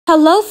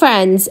Hello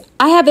friends,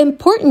 I have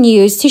important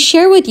news to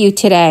share with you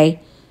today.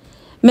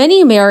 Many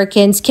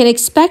Americans can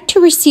expect to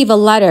receive a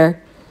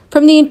letter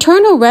from the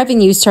Internal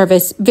Revenue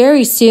Service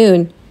very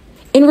soon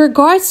in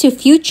regards to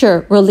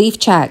future relief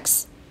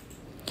checks.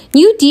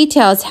 New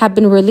details have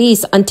been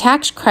released on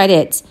tax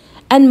credits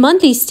and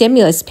monthly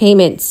stimulus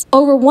payments.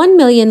 Over 1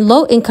 million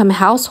low-income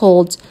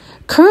households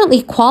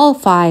currently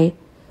qualify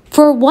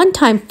for a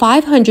one-time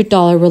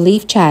 $500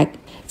 relief check.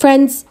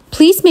 Friends,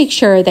 please make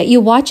sure that you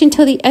watch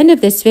until the end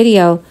of this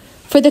video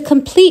for the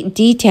complete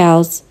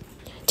details.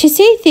 To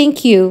say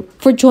thank you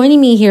for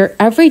joining me here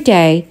every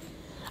day,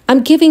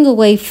 I'm giving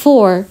away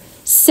 4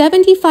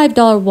 $75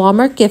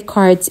 Walmart gift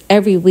cards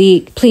every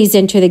week. Please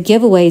enter the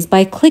giveaways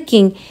by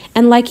clicking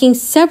and liking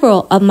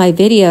several of my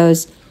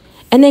videos,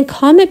 and then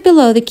comment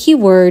below the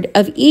keyword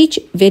of each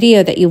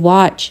video that you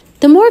watch.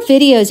 The more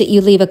videos that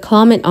you leave a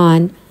comment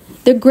on,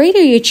 the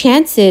greater your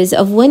chances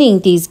of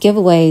winning these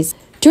giveaways.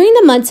 During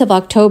the months of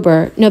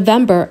October,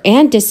 November,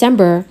 and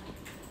December,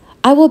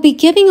 I will be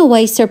giving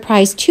away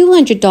surprise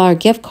 $200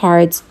 gift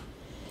cards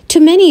to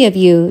many of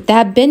you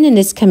that have been in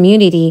this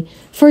community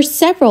for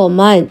several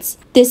months.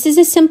 This is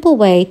a simple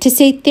way to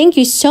say thank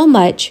you so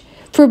much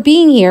for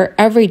being here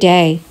every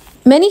day.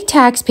 Many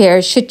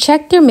taxpayers should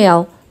check their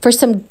mail for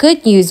some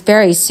good news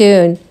very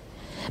soon,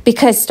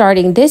 because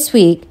starting this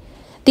week,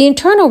 the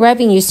Internal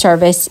Revenue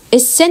Service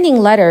is sending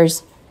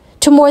letters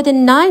to more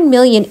than 9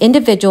 million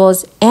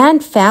individuals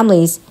and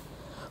families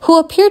who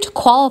appear to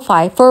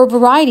qualify for a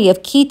variety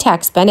of key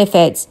tax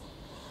benefits,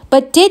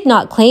 but did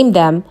not claim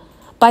them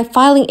by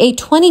filing a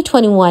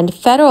 2021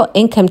 federal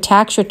income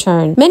tax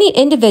return. Many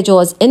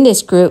individuals in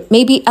this group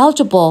may be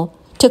eligible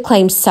to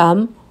claim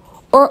some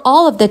or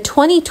all of the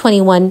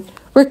 2021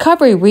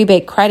 Recovery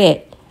Rebate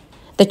Credit,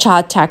 the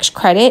Child Tax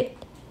Credit,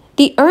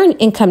 the Earned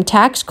Income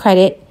Tax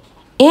Credit,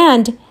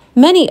 and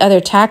many other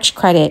tax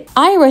credits.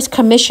 IRS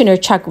Commissioner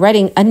Chuck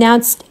Redding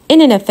announced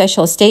in an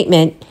official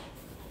statement,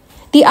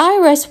 the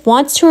IRS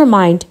wants to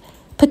remind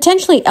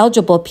potentially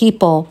eligible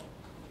people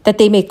that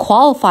they may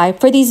qualify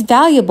for these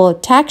valuable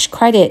tax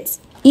credits.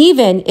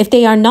 Even if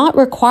they are not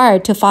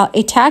required to file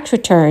a tax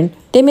return,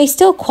 they may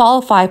still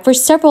qualify for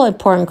several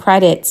important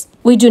credits.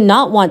 We do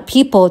not want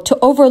people to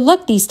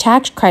overlook these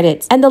tax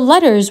credits, and the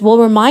letters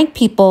will remind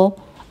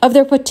people of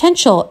their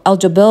potential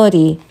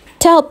eligibility.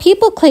 To help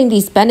people claim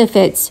these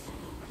benefits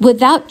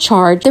without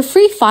charge, the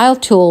free file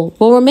tool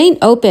will remain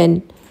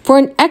open for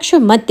an extra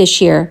month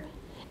this year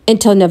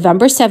until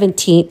November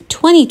 17,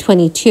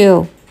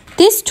 2022.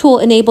 This tool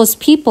enables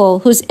people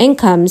whose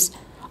incomes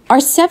are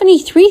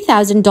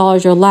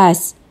 $73,000 or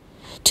less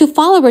to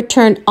file a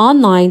return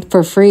online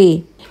for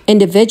free.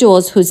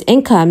 Individuals whose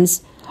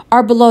incomes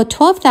are below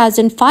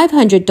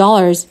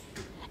 $12,500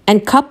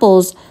 and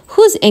couples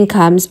whose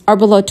incomes are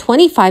below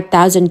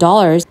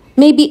 $25,000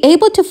 may be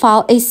able to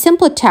file a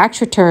simple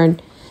tax return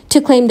to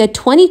claim the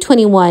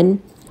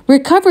 2021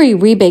 Recovery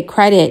Rebate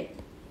Credit,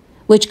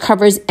 which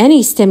covers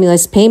any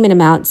stimulus payment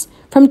amounts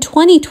from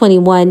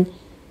 2021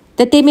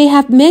 that they may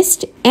have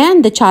missed,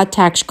 and the Child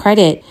Tax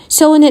Credit.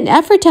 So in an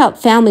effort to help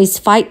families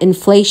fight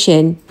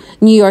inflation,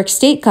 New York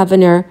State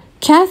Governor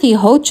Kathy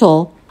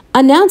Hochul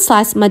announced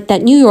last month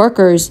that New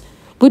Yorkers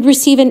would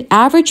receive an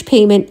average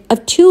payment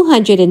of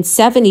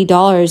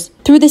 $270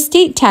 through the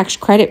State Tax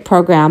Credit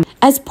Program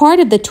as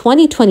part of the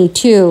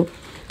 2022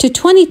 to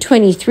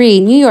 2023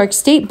 New York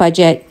State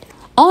budget.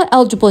 All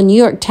eligible New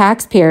York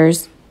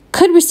taxpayers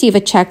could receive a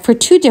check for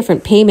 2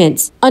 different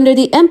payments under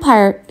the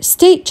Empire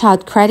State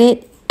Child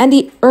Credit and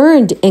the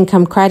Earned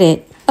Income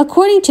Credit.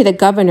 According to the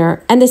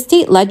governor and the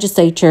state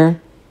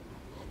legislature,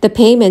 the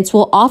payments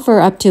will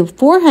offer up to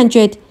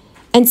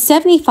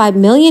 $475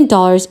 million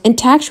in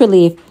tax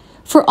relief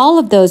for all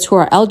of those who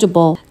are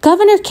eligible.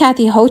 Governor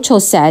Kathy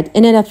Hochul said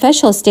in an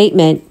official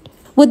statement,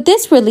 with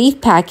this relief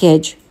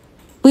package,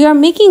 we are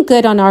making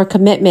good on our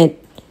commitment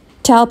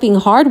to helping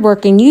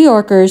hardworking New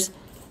Yorkers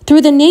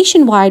through the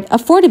nationwide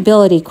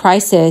affordability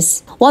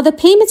crisis. While the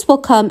payments will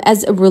come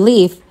as a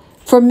relief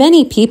for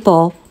many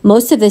people,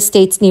 most of the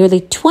state's nearly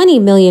 20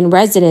 million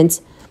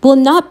residents will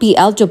not be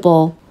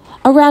eligible.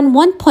 Around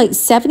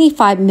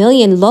 1.75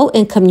 million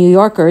low-income New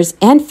Yorkers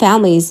and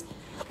families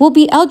will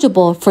be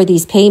eligible for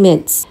these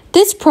payments.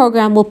 This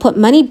program will put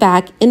money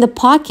back in the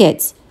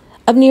pockets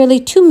of nearly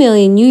 2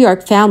 million New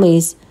York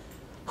families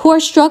who are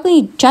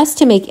struggling just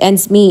to make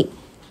ends meet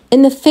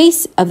in the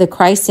face of the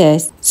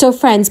crisis. So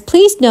friends,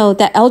 please know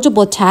that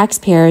eligible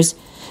taxpayers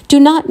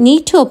do not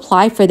need to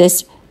apply for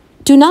this.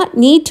 Do not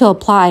need to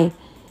apply,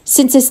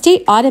 since the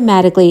state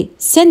automatically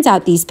sends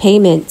out these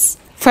payments.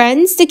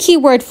 Friends, the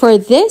keyword for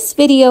this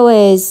video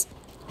is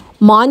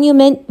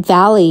Monument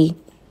Valley.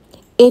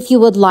 If you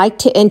would like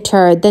to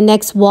enter the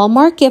next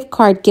Walmart gift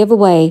card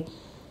giveaway,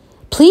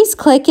 please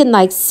click and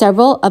like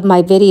several of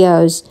my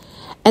videos,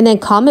 and then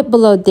comment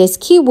below this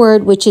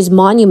keyword, which is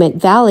Monument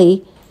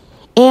Valley,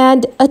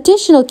 and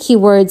additional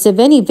keywords of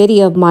any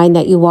video of mine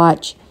that you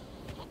watch.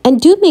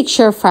 And do make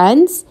sure,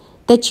 friends,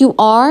 that you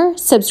are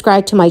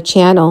subscribed to my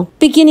channel.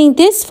 Beginning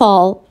this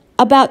fall,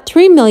 about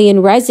 3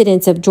 million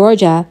residents of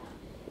Georgia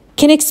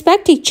can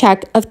expect a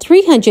check of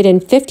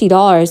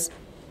 $350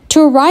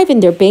 to arrive in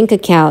their bank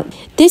account.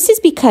 This is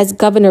because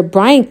Governor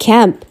Brian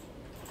Kemp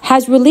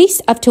has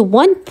released up to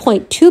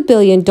 $1.2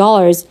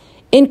 billion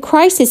in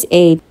crisis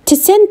aid to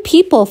send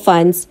people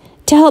funds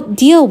to help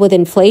deal with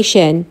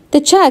inflation.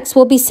 The checks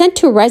will be sent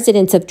to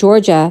residents of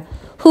Georgia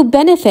who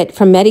benefit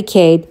from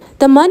Medicaid.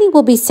 The money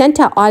will be sent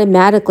out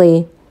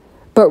automatically,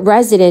 but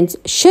residents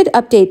should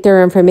update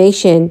their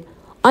information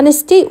on a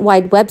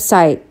statewide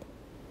website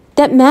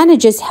that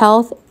manages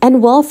health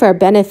and welfare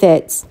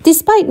benefits.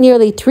 Despite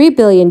nearly $3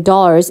 billion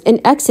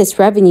in excess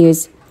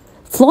revenues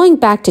flowing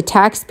back to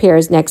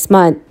taxpayers next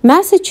month,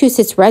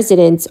 Massachusetts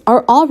residents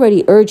are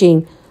already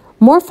urging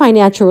more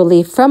financial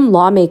relief from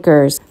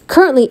lawmakers.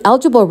 Currently,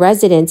 eligible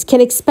residents can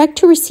expect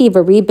to receive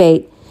a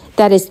rebate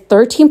that is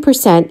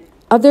 13%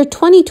 of their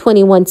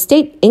 2021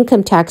 state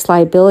income tax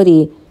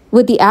liability,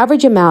 with the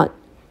average amount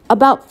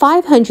about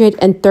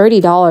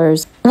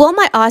 $530. Well,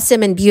 my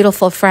awesome and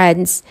beautiful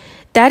friends,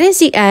 that is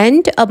the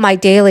end of my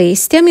daily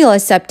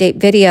stimulus update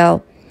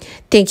video.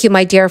 Thank you,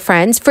 my dear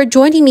friends, for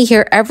joining me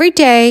here every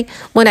day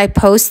when I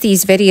post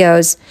these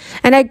videos,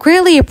 and I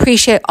greatly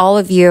appreciate all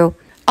of you.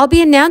 I'll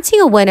be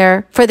announcing a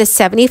winner for the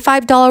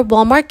 $75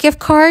 Walmart gift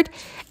card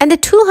and the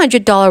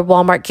 $200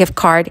 Walmart gift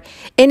card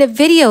in a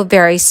video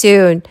very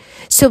soon.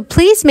 So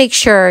please make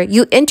sure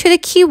you enter the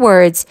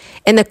keywords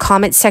in the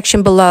comment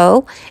section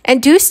below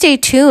and do stay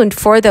tuned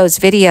for those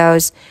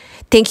videos.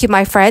 Thank you,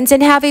 my friends,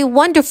 and have a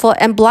wonderful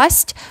and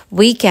blessed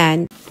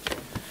weekend.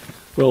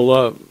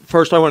 Well,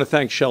 first I want to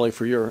thank Shelley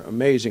for your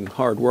amazing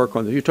hard work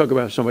on this. You talk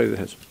about somebody that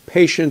has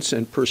patience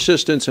and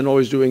persistence and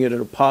always doing it in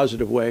a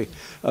positive way.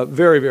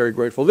 Very, very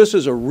grateful. This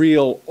is a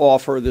real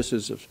offer. This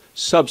is of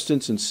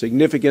substance and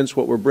significance,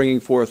 what we're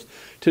bringing forth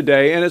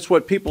today. And it's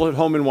what people at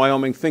home in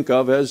Wyoming think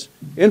of as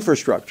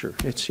infrastructure.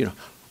 It's,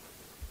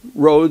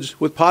 roads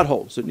with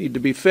potholes that need to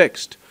be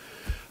fixed.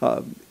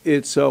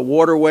 It's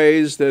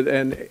waterways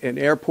and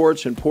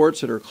airports and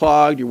ports that are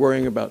clogged. You're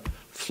worrying about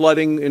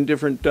flooding in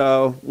different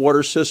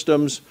water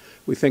systems.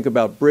 We think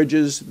about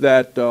bridges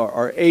that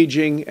are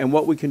aging and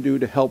what we can do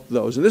to help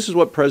those. And this is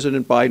what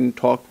President Biden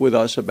talked with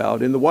us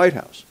about in the White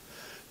House.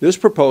 This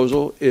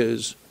proposal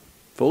is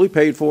fully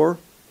paid for,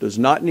 does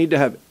not need to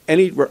have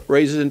any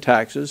raises in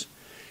taxes,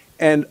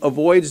 and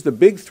avoids the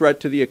big threat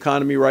to the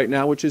economy right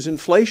now, which is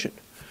inflation.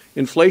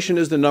 Inflation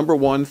is the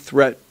 #1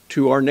 threat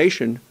to our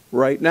nation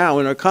right now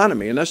in our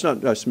economy. And that's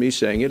not just me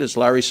saying it. It's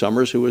Larry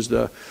Summers, who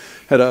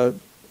had a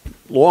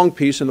long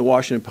piece in the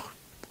Washington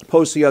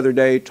Post the other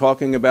day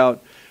talking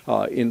about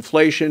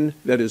inflation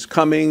that is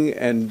coming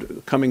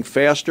and coming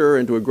faster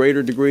and to a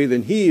greater degree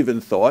than he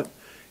even thought.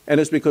 And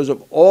it's because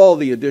of all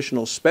the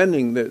additional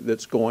spending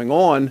that's going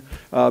on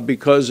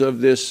because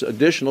of this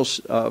additional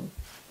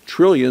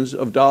trillions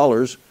of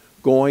dollars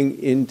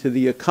going into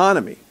the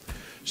economy.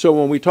 So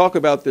when we talk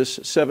about this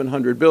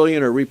 $700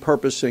 billion or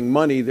repurposing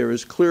money, there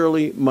is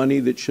clearly money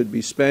that should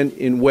be spent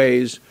in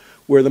ways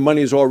where the money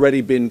has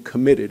already been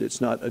committed.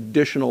 It's not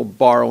additional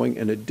borrowing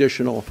and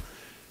additional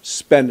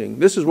spending.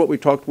 This is what we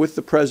talked with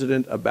the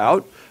president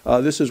about.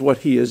 This is what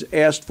he has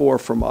asked for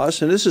from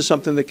us, and this is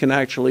something that can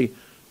actually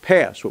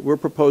pass. What we're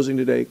proposing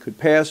today could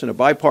pass in a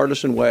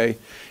bipartisan way,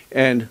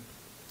 and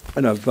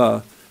of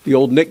the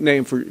old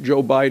nickname for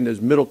Joe Biden is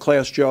Middle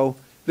Class Joe.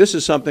 This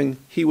is something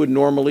he would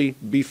normally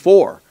be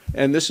for,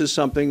 and this is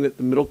something that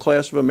the middle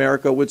class of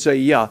America would say,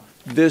 yeah,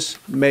 this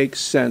makes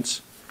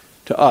sense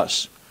to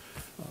us.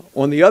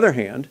 On the other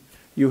hand,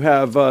 you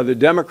have the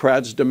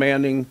Democrats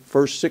demanding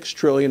first $6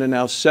 trillion and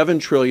now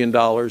 $7 trillion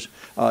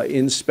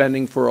in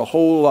spending for a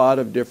whole lot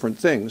of different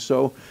things.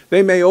 So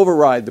they may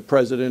override the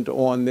president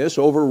on this,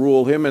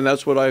 overrule him, and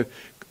that's what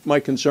my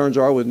concerns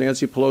are with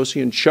Nancy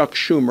Pelosi and Chuck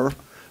Schumer,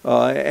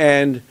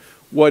 and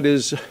what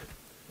is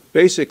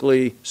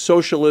basically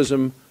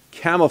socialism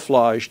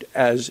camouflaged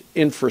as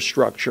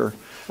infrastructure,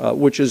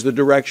 which is the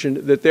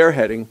direction that they're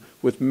heading,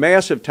 with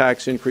massive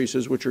tax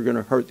increases, which are going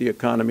to hurt the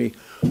economy,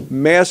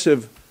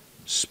 massive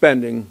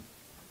spending.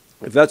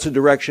 If that's a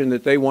direction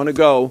that they want to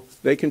go,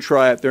 they can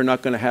try it. They're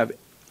not going to have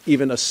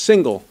even a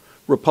single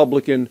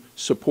Republican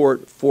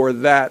support for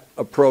that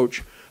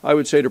approach. I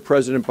would say to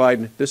President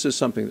Biden, this is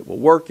something that will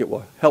work. It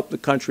will help the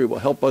country. It will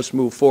help us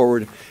move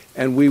forward.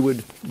 And we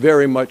would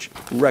very much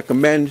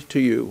recommend to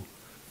you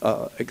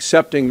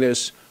accepting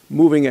this,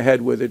 moving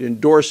ahead with it,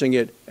 endorsing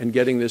it, and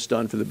getting this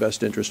done for the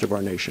best interest of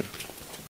our nation.